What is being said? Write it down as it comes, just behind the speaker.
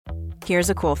Here's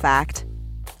a cool fact.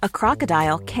 A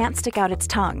crocodile can't stick out its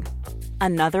tongue.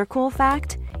 Another cool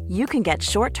fact, you can get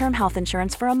short-term health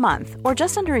insurance for a month or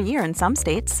just under a year in some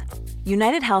states.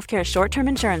 United Healthcare short-term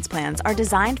insurance plans are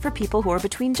designed for people who are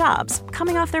between jobs,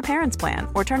 coming off their parents' plan,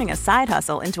 or turning a side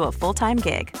hustle into a full-time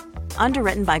gig.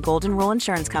 Underwritten by Golden Rule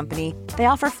Insurance Company, they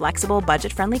offer flexible,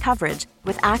 budget-friendly coverage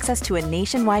with access to a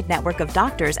nationwide network of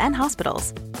doctors and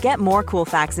hospitals. Get more cool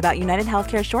facts about United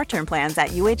Healthcare short-term plans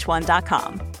at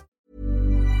uh1.com.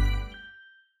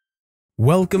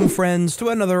 Welcome, friends, to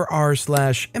another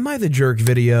rSlash Am I the Jerk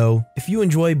video. If you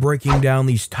enjoy breaking down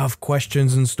these tough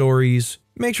questions and stories,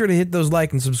 make sure to hit those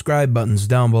like and subscribe buttons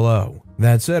down below.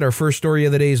 That said, our first story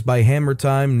of the day is by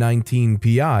HammerTime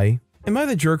 19PI. Am I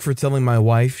the jerk for telling my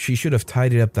wife she should have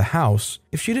tidied up the house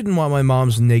if she didn't want my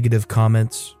mom's negative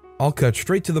comments? I'll cut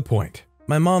straight to the point.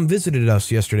 My mom visited us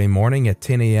yesterday morning at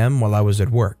 10 a.m. while I was at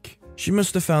work. She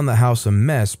must have found the house a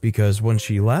mess because when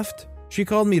she left, she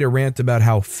called me to rant about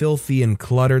how filthy and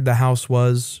cluttered the house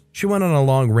was. She went on a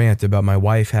long rant about my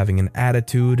wife having an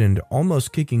attitude and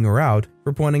almost kicking her out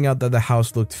for pointing out that the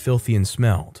house looked filthy and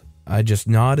smelled. I just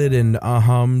nodded and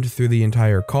hummed through the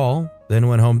entire call, then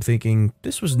went home thinking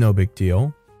this was no big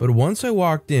deal. But once I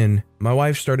walked in, my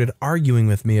wife started arguing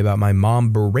with me about my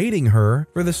mom berating her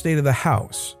for the state of the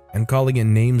house and calling it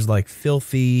names like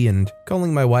filthy and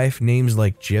calling my wife names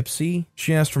like gypsy.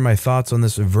 She asked for my thoughts on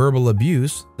this verbal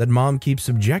abuse that mom keeps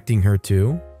subjecting her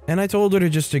to, and I told her to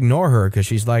just ignore her because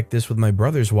she's like this with my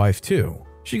brother's wife too.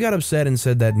 She got upset and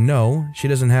said that no, she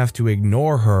doesn't have to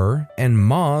ignore her, and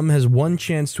mom has one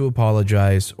chance to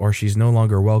apologize or she's no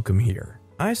longer welcome here.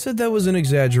 I said that was an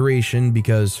exaggeration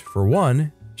because, for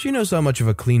one, she knows how much of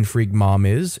a clean freak mom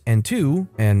is, and two,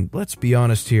 and let's be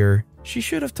honest here, she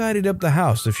should have tidied up the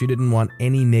house if she didn't want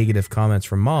any negative comments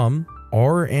from mom,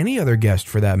 or any other guest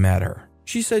for that matter.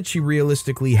 She said she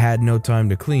realistically had no time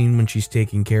to clean when she's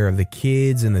taking care of the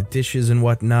kids and the dishes and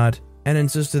whatnot, and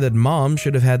insisted that mom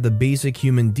should have had the basic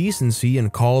human decency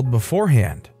and called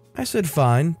beforehand. I said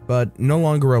fine, but no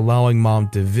longer allowing mom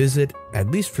to visit,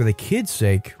 at least for the kids'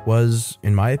 sake, was,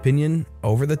 in my opinion,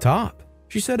 over the top.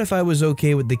 She said if I was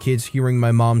okay with the kids hearing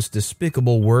my mom's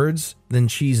despicable words, then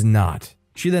she's not.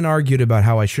 She then argued about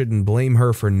how I shouldn't blame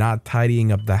her for not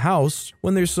tidying up the house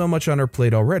when there's so much on her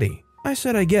plate already. I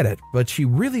said I get it, but she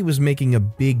really was making a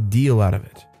big deal out of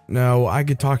it. Now, I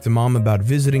could talk to mom about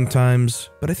visiting times,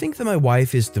 but I think that my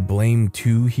wife is to blame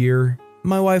too here.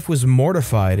 My wife was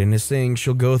mortified and is saying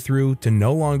she'll go through to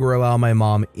no longer allow my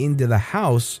mom into the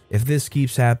house if this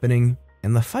keeps happening,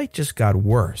 and the fight just got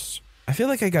worse. I feel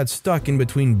like I got stuck in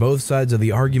between both sides of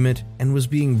the argument and was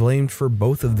being blamed for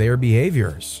both of their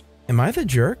behaviors. Am I the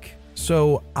jerk?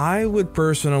 So I would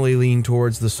personally lean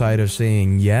towards the side of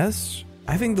saying yes.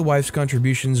 I think the wife's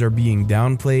contributions are being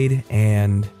downplayed,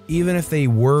 and even if they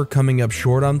were coming up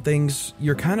short on things,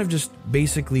 you're kind of just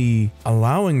basically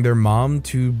allowing their mom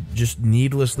to just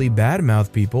needlessly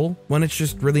badmouth people when it's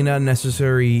just really not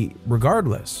necessary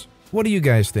regardless. What do you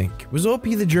guys think? Was OP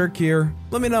the jerk here?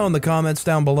 Let me know in the comments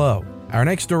down below. Our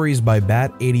next story is by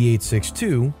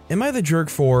Bat8862. Am I the jerk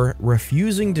for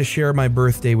refusing to share my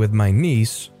birthday with my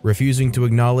niece, refusing to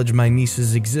acknowledge my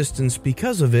niece's existence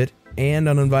because of it, and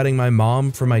on inviting my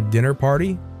mom for my dinner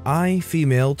party? I,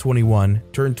 female 21,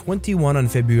 turned 21 on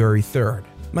February 3rd.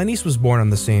 My niece was born on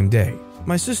the same day.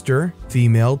 My sister,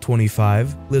 female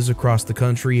 25, lives across the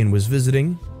country and was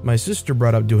visiting. My sister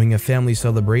brought up doing a family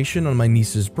celebration on my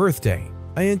niece's birthday.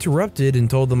 I interrupted and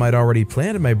told them I'd already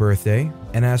planned my birthday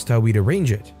and asked how we'd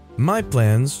arrange it. My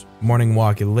plans: morning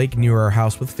walk at lake near our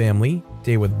house with family,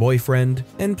 day with boyfriend,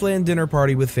 and planned dinner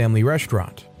party with family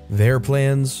restaurant. Their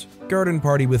plans: garden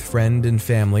party with friend and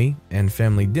family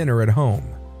dinner at home.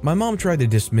 My mom tried to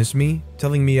dismiss me,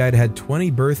 telling me I'd had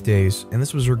 20 birthdays and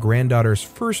this was her granddaughter's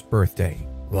first birthday.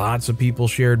 Lots of people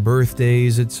shared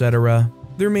birthdays, etc.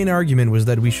 Their main argument was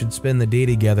that we should spend the day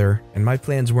together, and my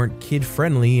plans weren't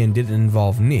kid-friendly and didn't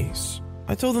involve niece.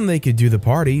 I told them they could do the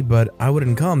party, but I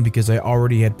wouldn't come because I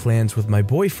already had plans with my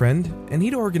boyfriend, and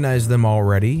he'd organized them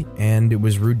already, and it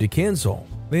was rude to cancel.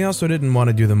 They also didn't want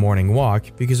to do the morning walk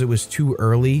because it was too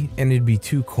early and it'd be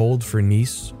too cold for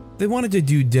niece. They wanted to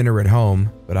do dinner at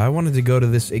home, but I wanted to go to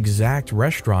this exact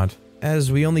restaurant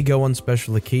as we only go on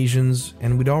special occasions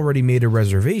and we'd already made a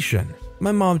reservation.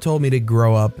 My mom told me to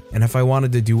grow up, and if I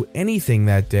wanted to do anything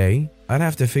that day, I'd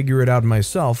have to figure it out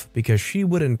myself because she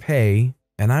wouldn't pay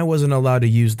and I wasn't allowed to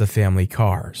use the family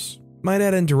cars. My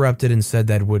dad interrupted and said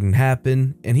that wouldn't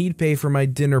happen and he'd pay for my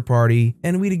dinner party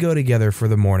and we'd go together for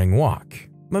the morning walk.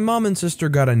 My mom and sister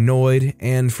got annoyed,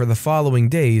 and for the following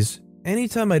days,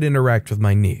 anytime I'd interact with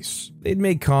my niece, they'd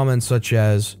make comments such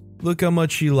as, "Look how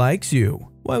much she likes you.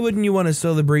 Why wouldn't you want to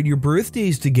celebrate your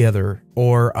birthdays together?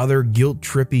 Or other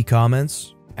guilt-trippy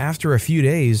comments. After a few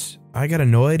days, I got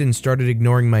annoyed and started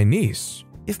ignoring my niece.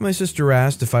 If my sister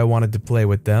asked if I wanted to play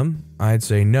with them, I'd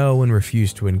say no and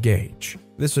refuse to engage.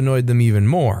 This annoyed them even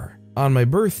more. On my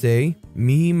birthday,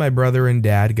 me, my brother, and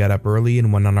dad got up early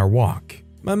and went on our walk.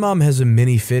 My mom has a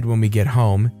mini fit when we get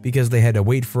home because they had to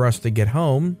wait for us to get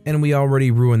home and we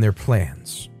already ruined their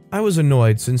plans. I was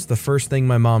annoyed since the first thing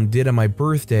my mom did on my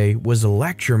birthday was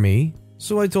lecture me,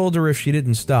 so I told her if she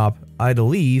didn't stop, I'd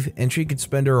leave and she could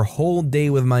spend her whole day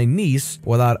with my niece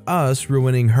without us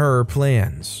ruining her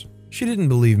plans. She didn't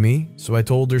believe me, so I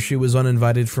told her she was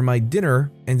uninvited for my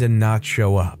dinner and did not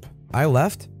show up. I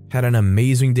left, had an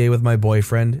amazing day with my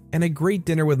boyfriend, and a great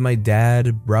dinner with my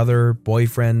dad, brother,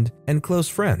 boyfriend, and close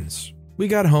friends. We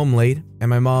got home late, and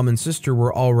my mom and sister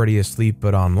were already asleep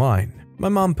but online. My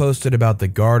mom posted about the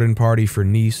garden party for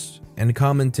niece and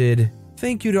commented,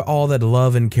 "Thank you to all that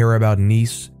love and care about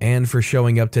niece and for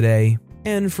showing up today,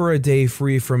 and for a day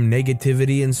free from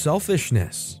negativity and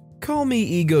selfishness." Call me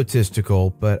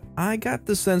egotistical, but I got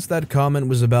the sense that comment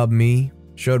was about me.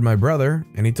 Showed my brother,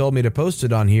 and he told me to post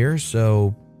it on here,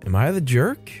 so am I the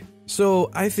jerk?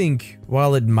 So I think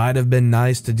while it might have been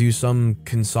nice to do some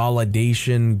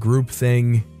consolidation group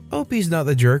thing, OP's not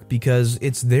the jerk because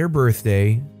it's their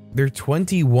birthday. They're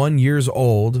 21 years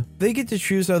old. They get to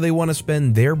choose how they want to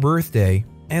spend their birthday,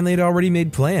 and they'd already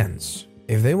made plans.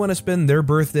 If they want to spend their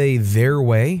birthday their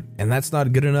way, and that's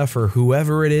not good enough for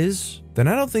whoever it is, then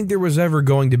I don't think there was ever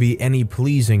going to be any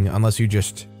pleasing unless you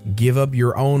just give up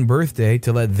your own birthday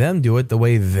to let them do it the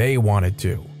way they wanted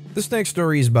to. This next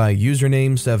story is by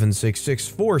username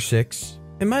 76646.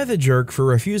 Am I the jerk for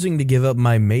refusing to give up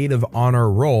my maid of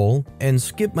honor role and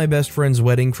skip my best friend's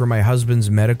wedding for my husband's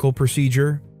medical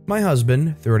procedure? My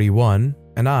husband, 31,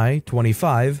 and I,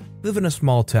 25, live in a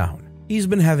small town. He's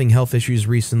been having health issues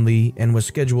recently and was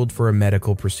scheduled for a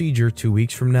medical procedure 2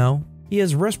 weeks from now. He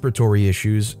has respiratory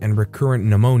issues and recurrent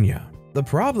pneumonia. The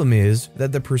problem is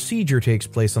that the procedure takes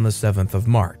place on the 7th of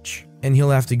March, and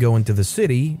he'll have to go into the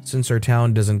city since our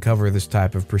town doesn't cover this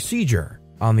type of procedure.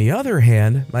 On the other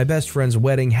hand, my best friend's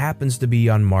wedding happens to be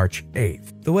on March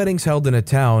 8th. The wedding's held in a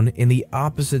town in the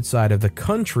opposite side of the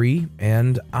country,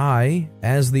 and I,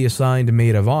 as the assigned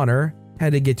maid of honor,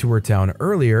 had to get to her town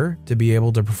earlier to be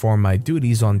able to perform my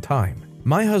duties on time.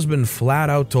 My husband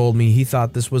flat out told me he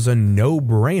thought this was a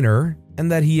no-brainer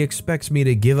and that he expects me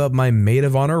to give up my maid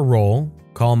of honor role,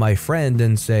 call my friend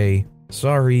and say,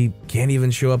 "Sorry, can't even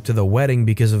show up to the wedding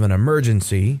because of an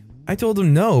emergency." I told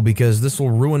him no because this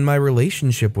will ruin my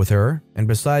relationship with her, and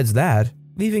besides that,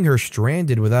 leaving her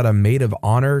stranded without a maid of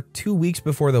honor 2 weeks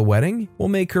before the wedding will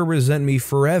make her resent me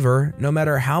forever no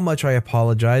matter how much I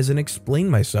apologize and explain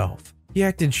myself. He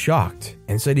acted shocked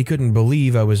and said he couldn't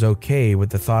believe I was okay with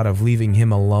the thought of leaving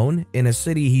him alone in a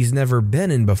city he's never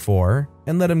been in before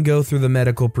and let him go through the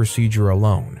medical procedure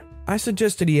alone. I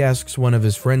suggested he asks one of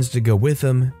his friends to go with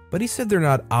him, but he said they're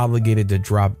not obligated to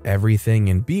drop everything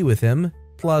and be with him.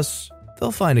 Plus,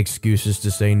 they'll find excuses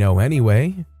to say no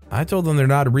anyway. I told them they're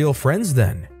not real friends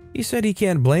then. He said he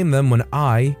can't blame them when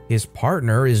I, his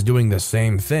partner, is doing the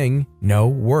same thing. No,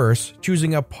 worse,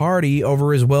 choosing a party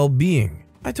over his well-being.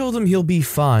 I told him he'll be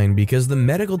fine because the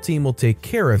medical team will take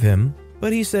care of him,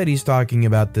 but he said he's talking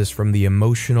about this from the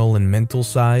emotional and mental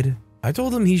side. I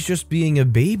told him he's just being a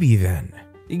baby then.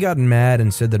 He got mad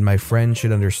and said that my friend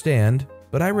should understand,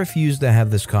 but I refused to have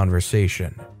this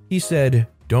conversation. He said,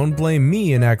 "Don't blame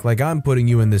me and act like I'm putting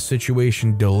you in this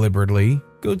situation deliberately.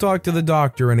 Go talk to the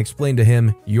doctor and explain to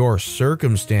him your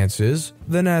circumstances,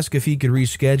 then ask if he could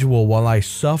reschedule while I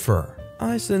suffer."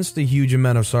 I sensed a huge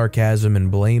amount of sarcasm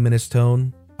and blame in his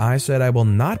tone. I said I will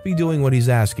not be doing what he's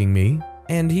asking me,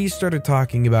 and he started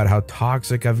talking about how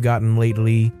toxic I've gotten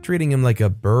lately, treating him like a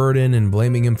burden and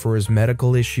blaming him for his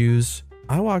medical issues.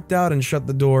 I walked out and shut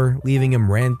the door, leaving him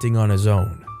ranting on his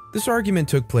own. This argument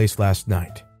took place last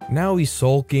night. Now he's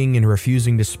sulking and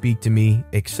refusing to speak to me,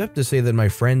 except to say that my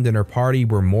friend and her party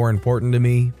were more important to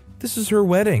me. This is her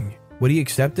wedding. Would he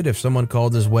accept it if someone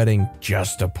called his wedding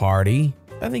just a party?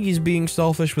 I think he's being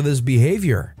selfish with his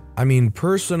behavior. I mean,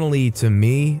 personally to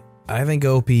me, I think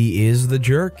OP is the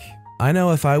jerk. I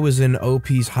know if I was in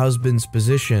OP's husband's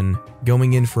position,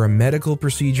 going in for a medical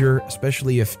procedure,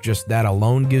 especially if just that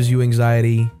alone gives you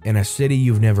anxiety, in a city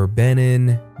you've never been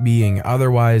in, being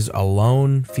otherwise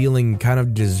alone, feeling kind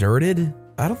of deserted,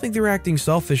 I don't think they're acting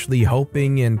selfishly,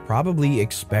 hoping and probably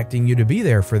expecting you to be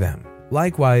there for them.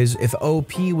 Likewise, if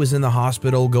OP was in the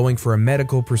hospital going for a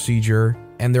medical procedure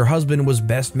and their husband was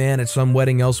best man at some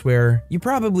wedding elsewhere, you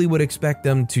probably would expect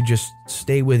them to just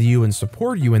stay with you and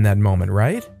support you in that moment,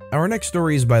 right? Our next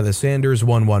story is by the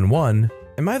Sanders111.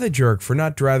 Am I the jerk for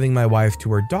not driving my wife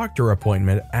to her doctor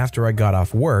appointment after I got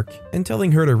off work and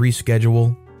telling her to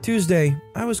reschedule? Tuesday,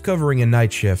 I was covering a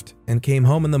night shift and came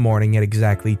home in the morning at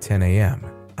exactly 10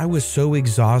 a.m. I was so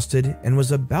exhausted and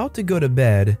was about to go to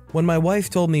bed when my wife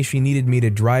told me she needed me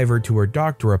to drive her to her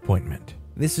doctor appointment.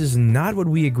 This is not what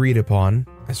we agreed upon.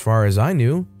 As far as I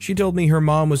knew, she told me her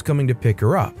mom was coming to pick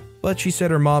her up, but she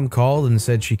said her mom called and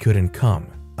said she couldn't come.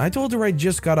 I told her I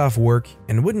just got off work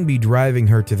and wouldn't be driving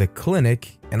her to the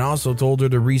clinic, and also told her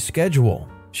to reschedule.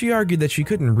 She argued that she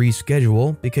couldn't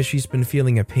reschedule because she's been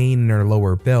feeling a pain in her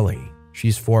lower belly.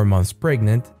 She's 4 months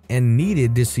pregnant and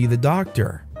needed to see the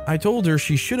doctor. I told her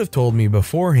she should have told me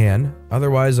beforehand,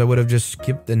 otherwise I would have just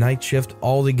skipped the night shift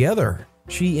altogether.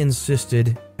 She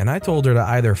insisted, and I told her to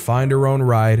either find her own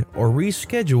ride or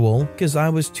reschedule because I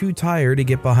was too tired to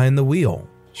get behind the wheel.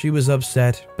 She was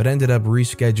upset, but ended up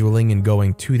rescheduling and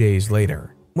going 2 days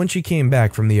later. When she came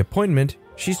back from the appointment,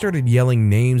 she started yelling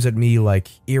names at me like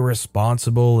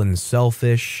irresponsible and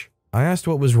selfish. I asked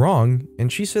what was wrong, and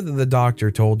she said that the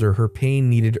doctor told her pain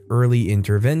needed early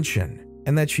intervention,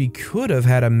 and that she could have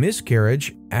had a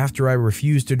miscarriage after I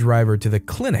refused to drive her to the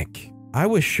clinic. I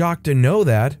was shocked to know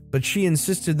that, but she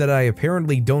insisted that I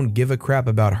apparently don't give a crap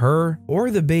about her or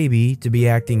the baby to be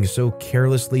acting so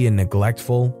carelessly and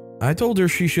neglectful. I told her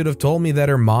she should have told me that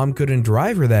her mom couldn't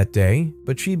drive her that day,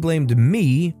 but she blamed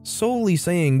me, solely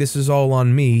saying this is all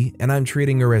on me and I'm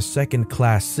treating her as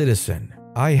second-class citizen.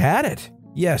 I had it.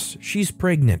 Yes, she's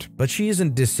pregnant, but she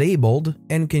isn't disabled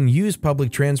and can use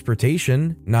public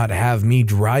transportation, not have me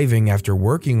driving after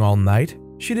working all night.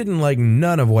 She didn't like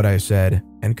none of what I said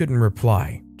and couldn't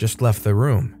reply, just left the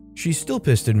room. She's still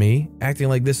pissed at me, acting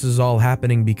like this is all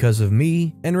happening because of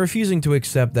me and refusing to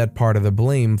accept that part of the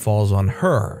blame falls on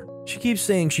her. She keeps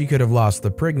saying she could have lost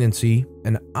the pregnancy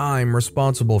and I'm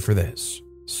responsible for this.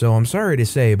 So I'm sorry to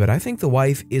say, but I think the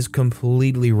wife is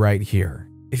completely right here.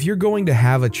 If you're going to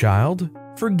have a child,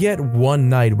 forget one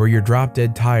night where you're drop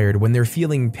dead tired when they're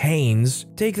feeling pains,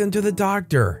 take them to the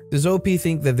doctor. Does OP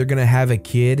think that they're gonna have a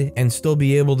kid and still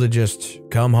be able to just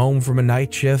come home from a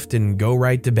night shift and go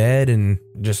right to bed and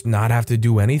just not have to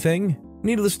do anything?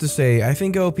 Needless to say, I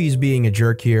think OP's being a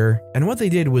jerk here, and what they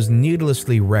did was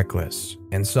needlessly reckless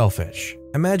and selfish.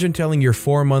 Imagine telling your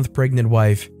 4-month pregnant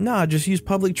wife, nah, just use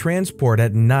public transport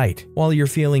at night while you're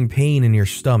feeling pain in your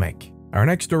stomach. Our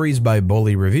next story is by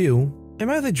Bully Review.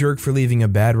 Am I the jerk for leaving a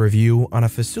bad review on a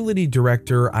facility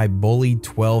director I bullied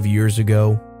 12 years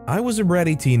ago? I was a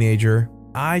bratty teenager.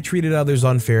 I treated others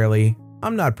unfairly.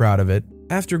 I'm not proud of it.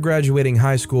 After graduating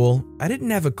high school, I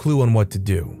didn't have a clue on what to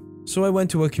do. So I went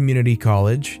to a community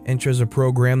college and chose a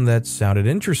program that sounded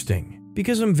interesting.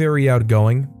 Because I'm very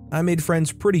outgoing, I made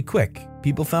friends pretty quick.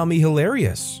 People found me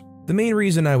hilarious. The main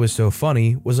reason I was so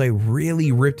funny was I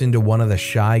really ripped into one of the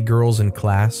shy girls in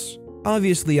class.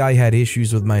 Obviously, I had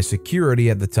issues with my security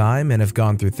at the time and have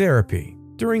gone through therapy.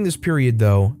 During this period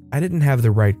though, I didn't have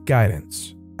the right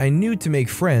guidance. I knew to make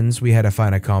friends we had to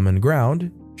find a common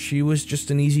ground. She was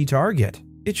just an easy target.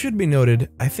 It should be noted,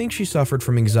 I think she suffered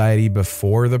from anxiety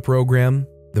before the program.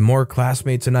 The more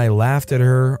classmates and I laughed at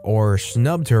her or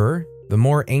snubbed her, the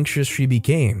more anxious she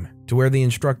became, to where the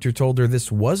instructor told her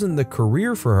this wasn't the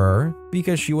career for her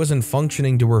because she wasn't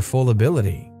functioning to her full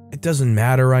ability. It doesn't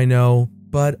matter, I know,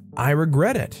 but I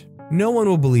regret it. No one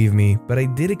will believe me, but I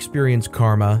did experience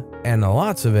karma, and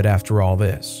lots of it after all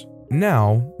this.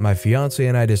 Now, my fiance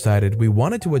and I decided we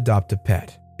wanted to adopt a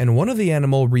pet, and one of the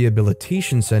animal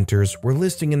rehabilitation centers were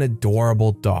listing an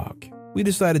adorable dog. We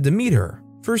decided to meet her.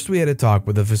 First, we had a talk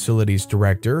with the facility's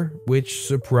director, which,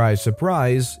 surprise,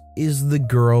 surprise, is the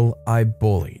girl I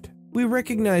bullied. We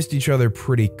recognized each other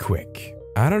pretty quick.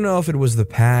 I don't know if it was the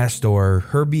past or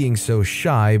her being so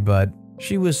shy, but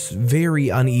she was very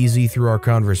uneasy through our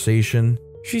conversation.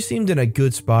 She seemed in a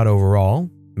good spot overall.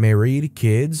 Married,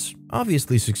 kids,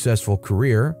 obviously successful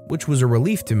career, which was a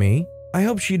relief to me. I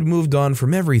hoped she'd moved on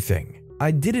from everything.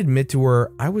 I did admit to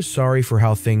her I was sorry for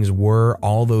how things were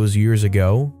all those years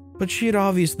ago, but she had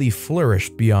obviously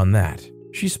flourished beyond that.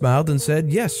 She smiled and said,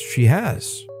 yes, she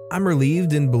has. I'm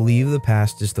relieved and believe the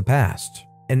past is the past.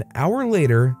 An hour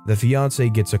later, the fiance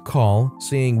gets a call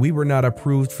saying we were not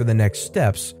approved for the next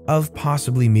steps of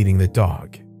possibly meeting the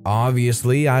dog.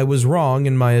 Obviously, I was wrong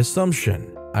in my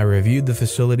assumption. I reviewed the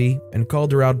facility and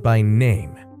called her out by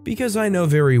name, because I know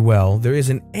very well there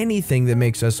isn't anything that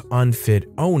makes us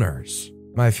unfit owners.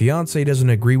 My fiance doesn't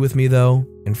agree with me though.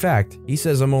 In fact, he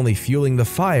says I'm only fueling the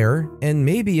fire, and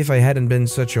maybe if I hadn't been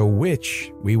such a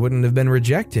witch, we wouldn't have been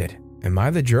rejected. Am I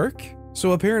the jerk?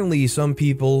 So apparently some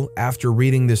people, after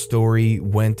reading this story,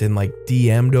 went and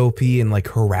DM'd OP and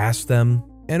harassed them.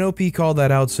 And OP called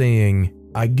that out saying,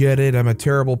 I get it, I'm a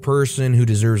terrible person who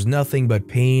deserves nothing but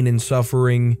pain and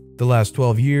suffering. The last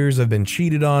 12 years I've been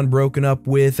cheated on, broken up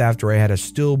with after I had a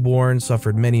stillborn,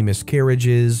 suffered many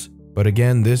miscarriages. But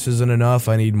again, this isn't enough,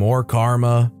 I need more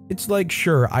karma. It's like,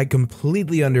 sure, I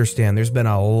completely understand there's been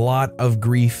a lot of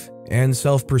grief and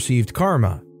self-perceived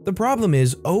karma. The problem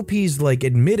is, OP's like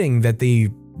admitting that they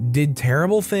did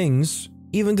terrible things,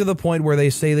 even to the point where they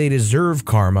say they deserve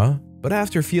karma, but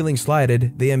after feeling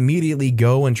slighted, they immediately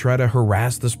go and try to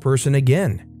harass this person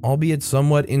again, albeit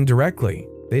somewhat indirectly.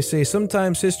 They say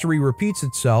sometimes history repeats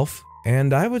itself,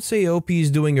 and I would say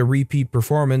OP's doing a repeat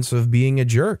performance of being a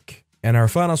jerk. And our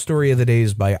final story of the day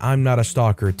is by I'm Not a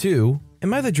Stalker 2.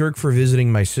 Am I the jerk for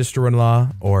visiting my sister-in-law,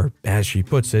 or as she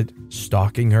puts it,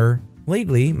 stalking her?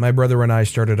 Lately, my brother and I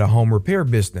started a home repair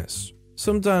business.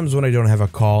 Sometimes when I don't have a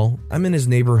call, I'm in his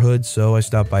neighborhood, so I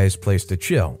stop by his place to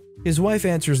chill. His wife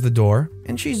answers the door,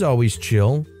 and she's always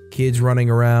chill. Kids running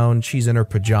around, she's in her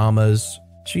pajamas.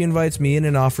 She invites me in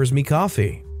and offers me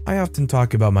coffee. I often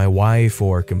talk about my wife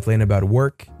or complain about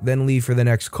work, then leave for the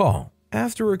next call.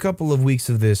 After a couple of weeks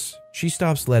of this, she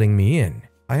stops letting me in.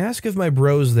 I ask if my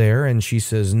bro's there, and she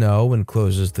says no and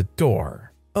closes the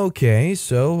door. Okay,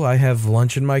 so I have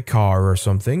lunch in my car or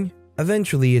something.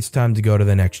 Eventually, it's time to go to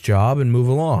the next job and move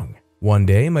along. One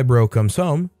day, my bro comes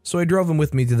home, so I drove him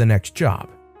with me to the next job.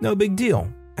 No big deal.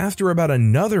 After about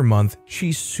another month,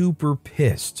 she's super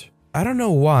pissed. I don't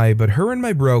know why, but her and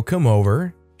my bro come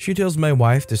over. She tells my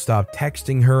wife to stop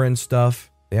texting her and stuff.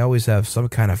 They always have some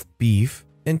kind of beef.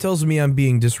 And tells me I'm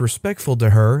being disrespectful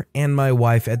to her and my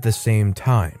wife at the same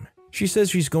time. She says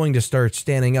she's going to start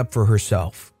standing up for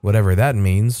herself, whatever that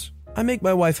means. I make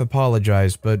my wife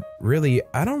apologize, but really,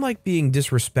 I don't like being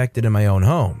disrespected in my own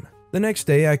home. The next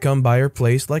day, I come by her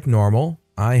place like normal.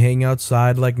 I hang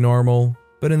outside like normal.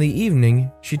 But in the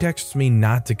evening, she texts me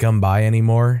not to come by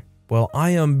anymore. Well,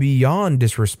 I am beyond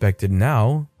disrespected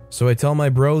now, so I tell my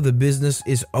bro the business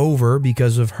is over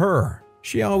because of her.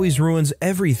 She always ruins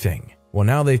everything. Well,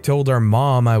 now they've told our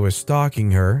mom I was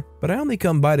stalking her, but I only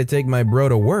come by to take my bro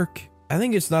to work. I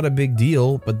think it's not a big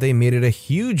deal, but they made it a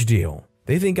huge deal.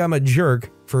 They think I'm a jerk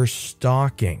for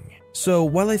stalking. So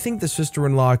while I think the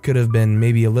sister-in-law could have been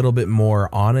maybe a little bit more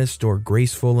honest or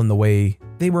graceful in the way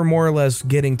they were more or less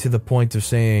getting to the point of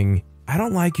saying, I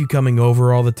don't like you coming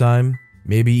over all the time.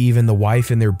 Maybe even the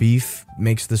wife in their beef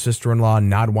makes the sister-in-law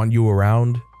not want you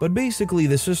around. But basically,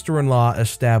 the sister-in-law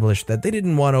established that they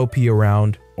didn't want OP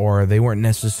around, or they weren't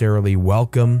necessarily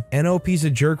welcome, and OP's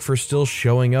a jerk for still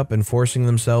showing up and forcing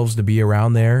themselves to be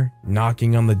around there,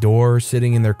 knocking on the door,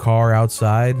 sitting in their car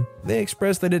outside. They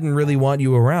expressed they didn't really want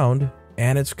you around,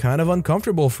 and it's kind of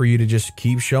uncomfortable for you to just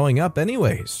keep showing up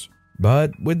anyways.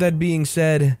 But with that being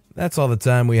said, that's all the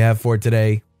time we have for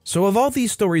today. So of all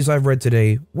these stories I've read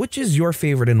today, which is your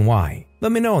favorite and why?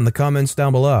 Let me know in the comments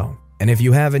down below. And if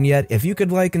you haven't yet, if you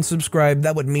could like and subscribe,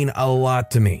 that would mean a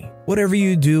lot to me. Whatever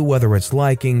you do, whether it's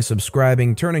liking,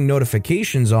 subscribing, turning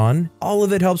notifications on, all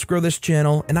of it helps grow this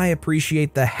channel, and I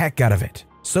appreciate the heck out of it.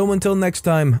 So until next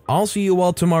time, I'll see you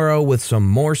all tomorrow with some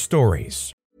more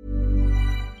stories.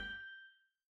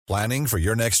 Planning for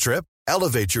your next trip?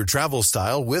 Elevate your travel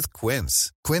style with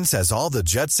Quince. Quince has all the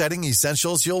jet-setting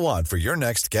essentials you'll want for your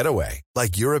next getaway,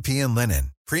 like European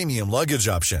linen, premium luggage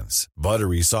options,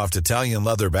 buttery soft Italian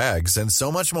leather bags, and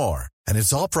so much more. And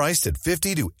it's all priced at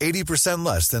 50 to 80%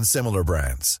 less than similar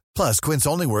brands. Plus, Quince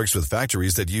only works with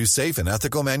factories that use safe and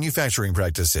ethical manufacturing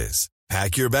practices.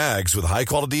 Pack your bags with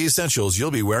high-quality essentials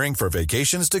you'll be wearing for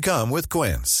vacations to come with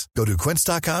Quince. Go to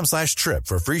quince.com/trip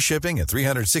for free shipping and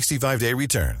 365-day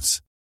returns.